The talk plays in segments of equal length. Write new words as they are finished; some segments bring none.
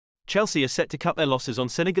Chelsea are set to cut their losses on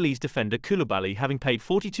Senegalese defender Koulibaly, having paid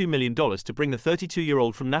 $42 million to bring the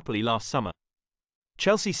 32-year-old from Napoli last summer.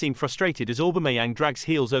 Chelsea seem frustrated as Aubameyang drags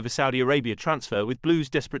heels over Saudi Arabia transfer, with Blues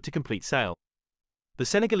desperate to complete sale. The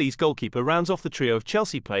Senegalese goalkeeper rounds off the trio of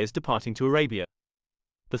Chelsea players departing to Arabia.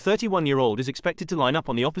 The 31-year-old is expected to line up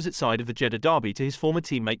on the opposite side of the Jeddah derby to his former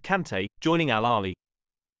teammate Kante, joining Al Ahly.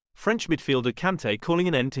 French midfielder Kante calling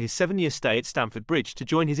an end to his 7-year stay at Stamford Bridge to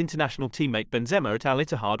join his international teammate Benzema at Al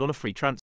Ittihad on a free transfer.